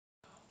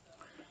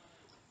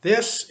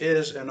This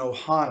is an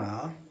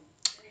Ohana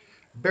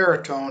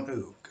Baritone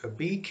Ook, a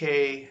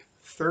BK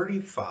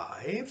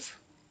 35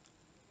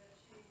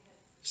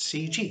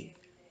 CG,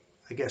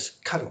 I guess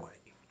cutaway.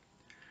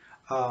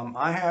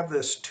 I have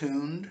this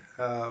tuned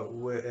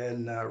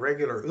in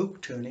regular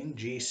ook tuning,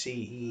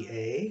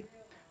 GCEA.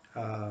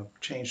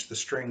 Changed the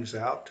strings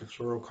out to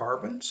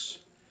fluorocarbons.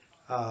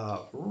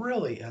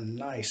 Really a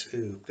nice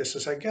ook. This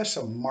is, I guess,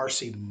 a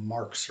Marcy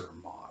Marxer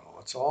model.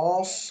 It's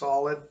all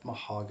solid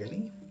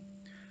mahogany.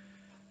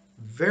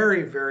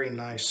 Very, very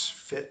nice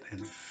fit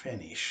and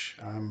finish.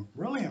 I'm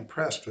really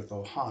impressed with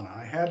Ohana.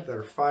 I had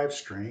their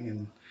 5-string,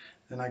 and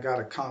then I got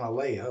a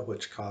Ukulele,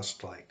 which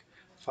cost like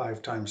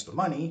 5 times the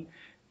money,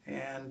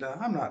 and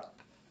I'm not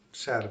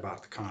sad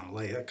about the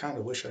Ukulele. I kind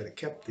of wish I'd have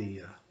kept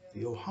the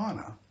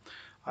Ohana.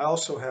 I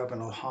also have an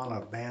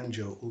Ohana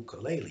banjo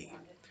ukulele,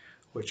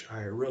 which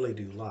I really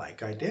do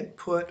like. I did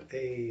put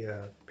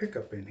a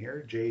pickup in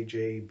here,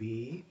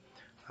 JJB,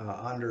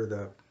 under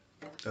the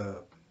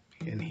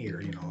in here,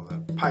 you know, the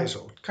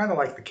piezo, kind of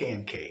like the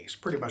K&Ks,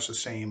 pretty much the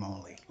same,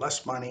 only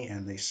less money,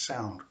 and they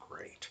sound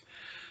great.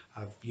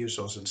 I've used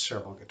those in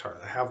several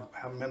guitars. I have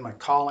them in my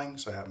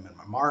Collings, I have them in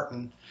my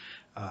Martin.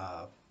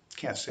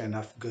 Can't say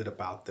enough good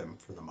about them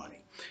for the money.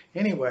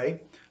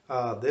 Anyway,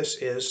 this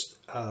is,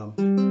 so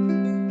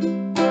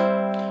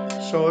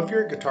if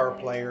you're a guitar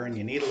player and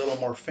you need a little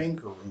more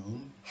finger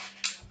room,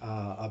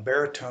 a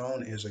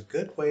baritone is a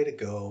good way to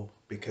go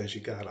because you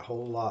got a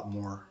whole lot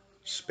more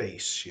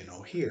space, you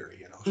know, here,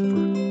 you know,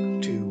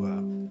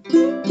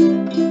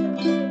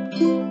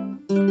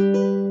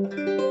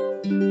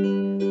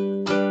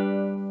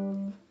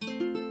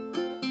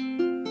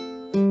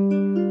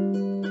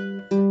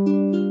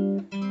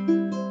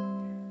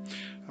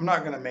 I'm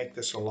not going to make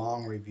this a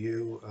long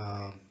review.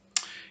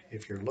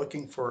 If you're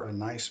looking for a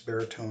nice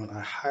baritone, I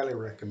highly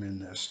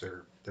recommend this.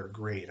 They're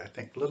great. I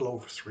think a little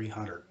over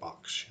 300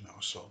 bucks, you know,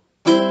 so.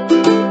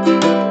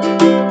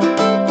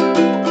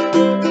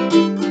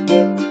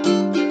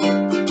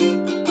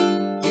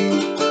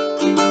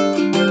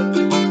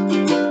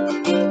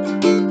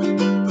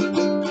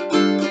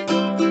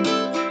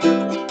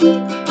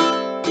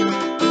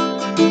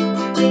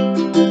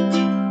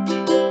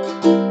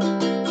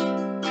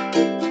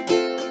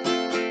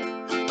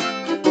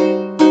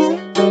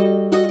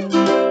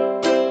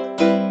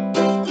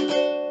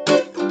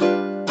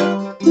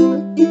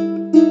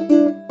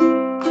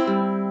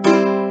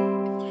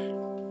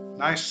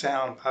 Nice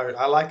sound.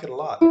 I like it a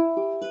lot.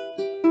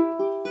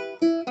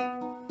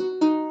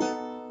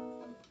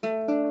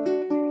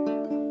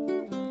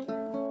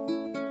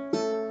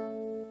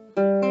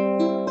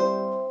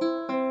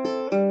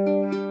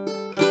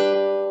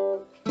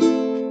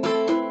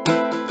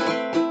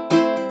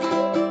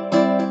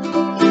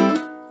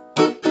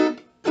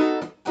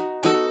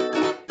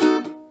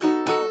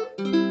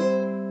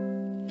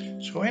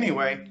 So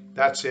anyway,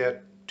 that's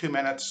it. 2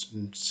 minutes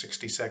and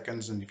 60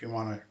 seconds. And if you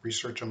want to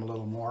research them a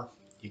little more,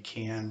 you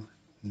can.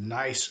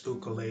 Nice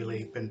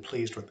ukulele. Been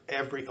pleased with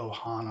every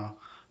Ohana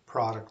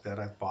product that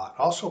I've bought.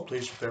 Also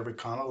pleased with every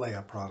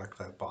Ukulele product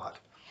I've bought.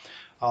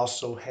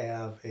 Also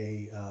have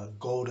a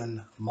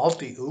golden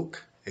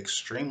multi-ook.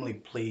 Extremely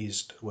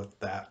pleased with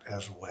that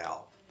as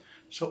well.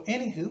 So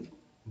anywho,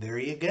 there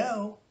you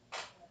go.